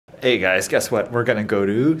Hey guys, guess what? We're gonna go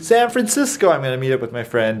to San Francisco. I'm gonna meet up with my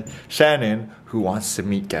friend Shannon, who wants to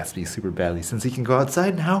meet Gatsby super badly. Since he can go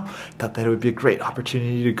outside now, thought that it would be a great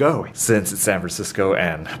opportunity to go. Since it's San Francisco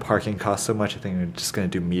and parking costs so much, I think I'm just gonna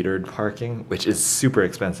do metered parking, which is super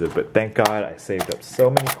expensive, but thank God I saved up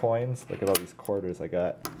so many coins. Look at all these quarters I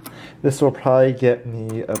got. This will probably get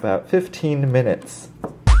me about 15 minutes.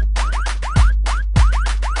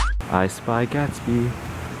 I spy Gatsby.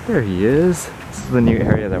 There he is. This is the new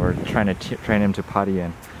area that we're trying to train him to potty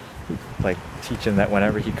in. Like, teach him that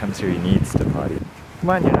whenever he comes here, he needs to potty. Come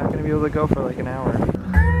on, you're not gonna be able to go for like an hour.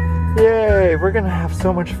 Yay, we're gonna have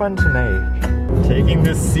so much fun tonight. Taking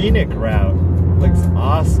this scenic route. Looks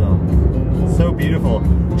awesome. So beautiful.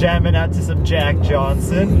 Jamming out to some Jack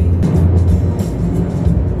Johnson.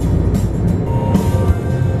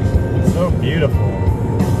 So beautiful.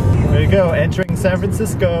 There you go, entering San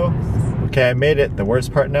Francisco. Okay, I made it. The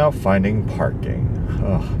worst part now, finding parking.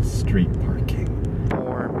 Oh, street parking.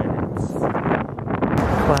 4 minutes.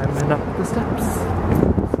 Climbing up the steps.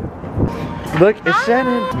 Look, it's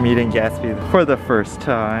Shannon. Meeting Gatsby for the first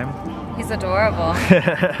time. He's adorable.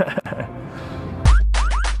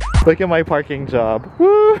 Look at my parking job.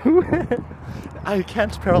 Woo! I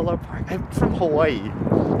can't parallel park. I'm from Hawaii.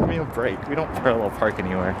 Give me a break. We don't parallel park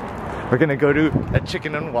anywhere. We're gonna go to a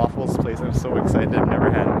Chicken and Waffles place. I'm so excited. I've never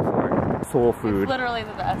had it before. Soul food. It's literally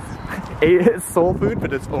the best. It's soul food,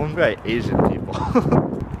 but it's owned by Asian people.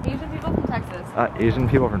 Asian people from Texas. Asian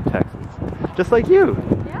people from Texas. Just like you.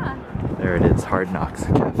 Yeah. There it is, Hard Knox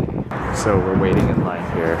Cafe. So we're waiting in line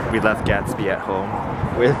here. We left Gatsby at home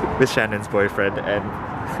with Shannon's boyfriend, and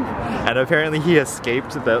apparently he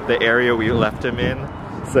escaped the area we left him in.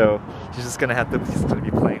 So he's just gonna he's gonna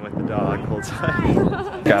be playing with the dog the whole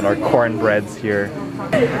time. Got our cornbreads here.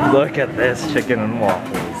 Look at this Chicken and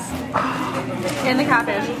Waffles. And the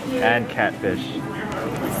catfish. And catfish.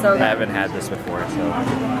 So good. I haven't had this before, so.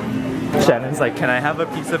 Shannon's like, can I have a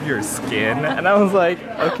piece of your skin? And I was like,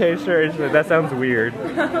 okay, sure. That sounds weird.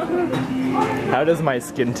 How does my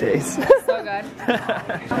skin taste? So good.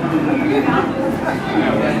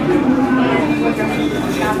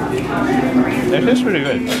 It tastes pretty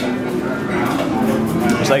good.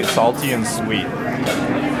 It's like salty and sweet.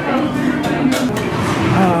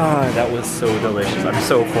 Ah, that was so delicious. I'm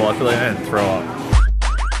so full. I feel like I'm gonna throw up.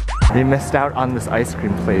 They missed out on this ice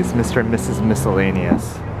cream place, Mr. and Mrs.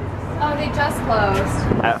 Miscellaneous. Oh, they just closed.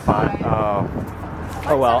 At 5. Oh.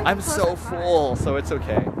 Oh well, I'm so full, so it's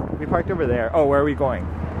okay. We parked over there. Oh, where are we going?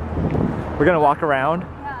 We're gonna walk around?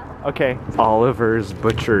 Yeah. Okay. Oliver's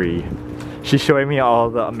Butchery. She's showing me all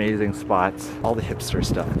the amazing spots, all the hipster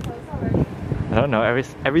stuff. I don't know,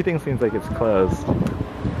 everything seems like it's closed. It's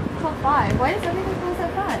till 5. Why does everything close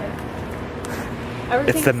at 5?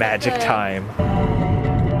 It's the magic time.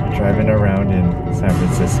 Driving around in San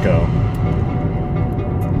Francisco.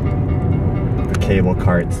 The cable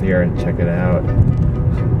carts here, and check it out.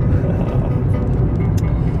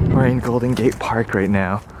 We're in Golden Gate Park right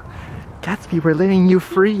now. Gatsby, we're letting you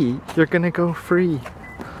free. You're gonna go free.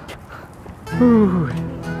 Woo.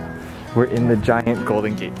 We're in the giant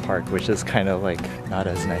Golden Gate Park, which is kind of like not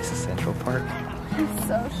as nice as Central Park. He's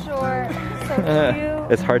so short. So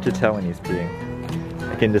cute. It's hard to tell when he's peeing.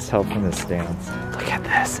 I can just tell from his stance. Look at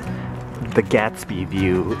this. The Gatsby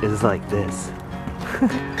view is like this.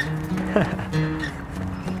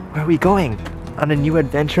 Where are we going? On a new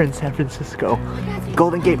adventure in San Francisco.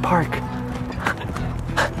 Golden Gate Park.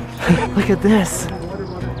 Look at this.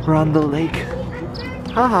 We're on the lake.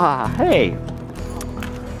 Ah, hey.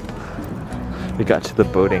 We got to the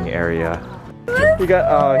boating area. We got,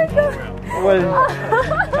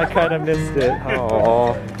 I kind of missed it.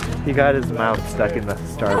 Oh, he got his mouth stuck in the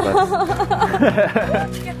Starbucks.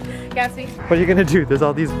 Gatsby. What are you gonna do? There's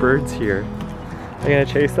all these birds here. Are you gonna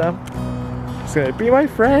chase them? It's gonna be my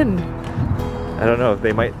friend. I don't know.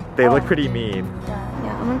 They look pretty mean.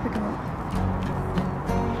 Yeah, I'm gonna pick them up.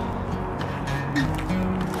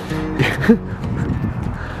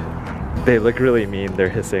 They look really mean. They're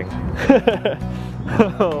hissing.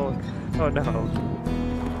 Oh no.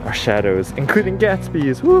 Our shadows, including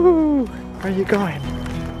Gatsby's. Woo! Where are you going?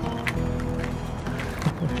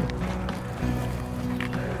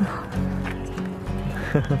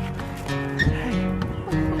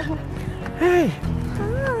 Hey!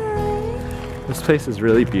 Hi! This place is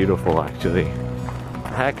really beautiful, actually.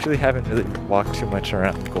 I actually haven't really walked too much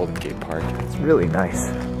around Golden Gate Park. It's really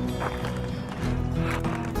nice.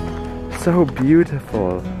 So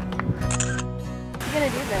beautiful. You're gonna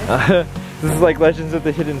do this. This is like Legends of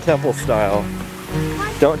the Hidden Temple style.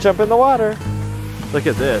 Don't jump in the water. Look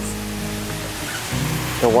at this.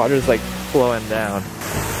 The water's like flowing down.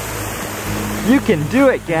 You can do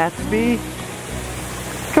it, Gatsby.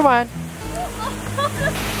 Come on.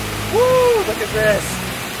 Woo, look at this.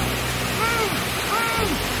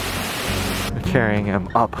 We're carrying him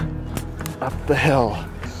up the hill.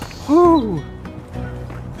 Woo.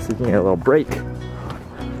 So you can get a little break.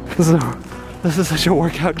 So, this is such a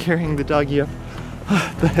workout carrying the doggy up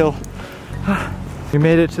the hill. We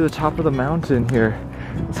made it to the top of the mountain here.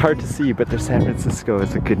 It's hard to see, but there's San Francisco.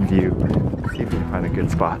 It's a good view. Let's see if we can find a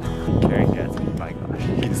good spot. Carrying Gatsby, my gosh,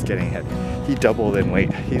 he's getting heavy. He doubled in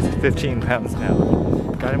weight. He's 15 pounds now.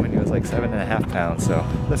 Got him when he was like 7.5 pounds, so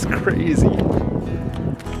that's crazy.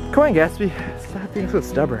 Come on, Gatsby. Stop being so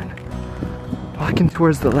stubborn. Walking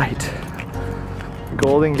towards the light.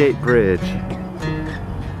 Golden Gate Bridge.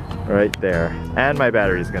 Right there. And my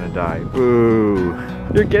battery's gonna die. Ooh.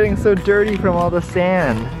 You're getting so dirty from all the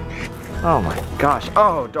sand. Oh my gosh.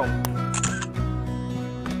 Oh, don't.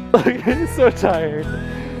 Look, he's so tired.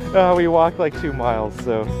 Oh, we walked like 2 miles,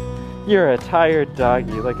 so you're a tired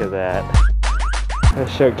doggy. Look at that.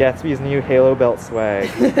 Let's show Gatsby's new halo belt swag.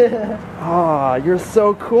 Oh, you're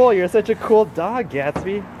so cool. You're such a cool dog,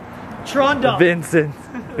 Gatsby. Tron dog. Vincent.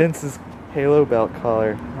 Vince's halo belt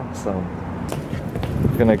collar. Awesome.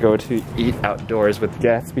 We're gonna go to eat outdoors with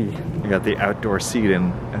Gatsby. We got the outdoor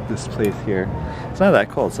seating at this place here. It's not that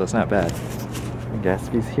cold, so it's not bad. And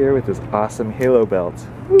Gatsby's here with his awesome halo belt.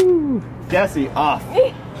 Woo! Gatsby, off.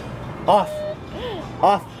 Off.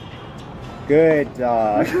 Off. Good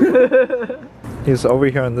dog. He's over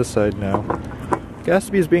here on this side now.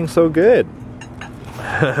 Gatsby's being so good.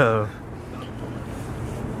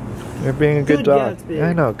 You're being a good dog. Gatsby.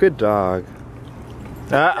 I know, good dog.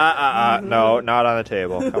 No, not on the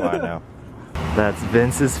table. Come on now. That's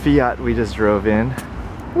Vince's Fiat we just drove in.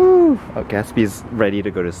 Woo! Oh, Gatsby's ready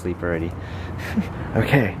to go to sleep already.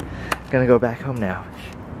 Okay, gonna go back home now.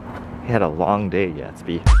 He had a long day,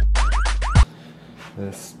 Gatsby.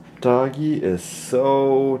 This doggy is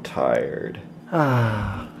so tired.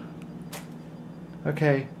 Ah.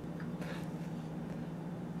 Okay.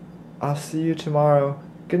 I'll see you tomorrow.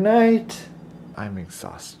 Good night. I'm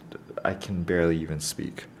exhausted. I can barely even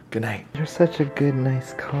speak. Good night. You're such a good,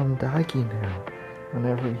 nice, calm doggy now.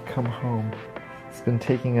 Whenever we come home. It's been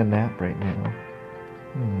taking a nap right now.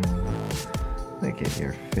 Look at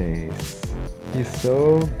your face. He's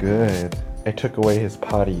so good. I took away his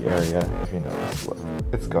potty area, if you notice. Look,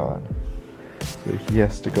 it's gone. So he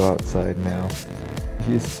has to go outside now.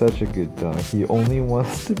 He's such a good dog. He only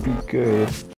wants to be good.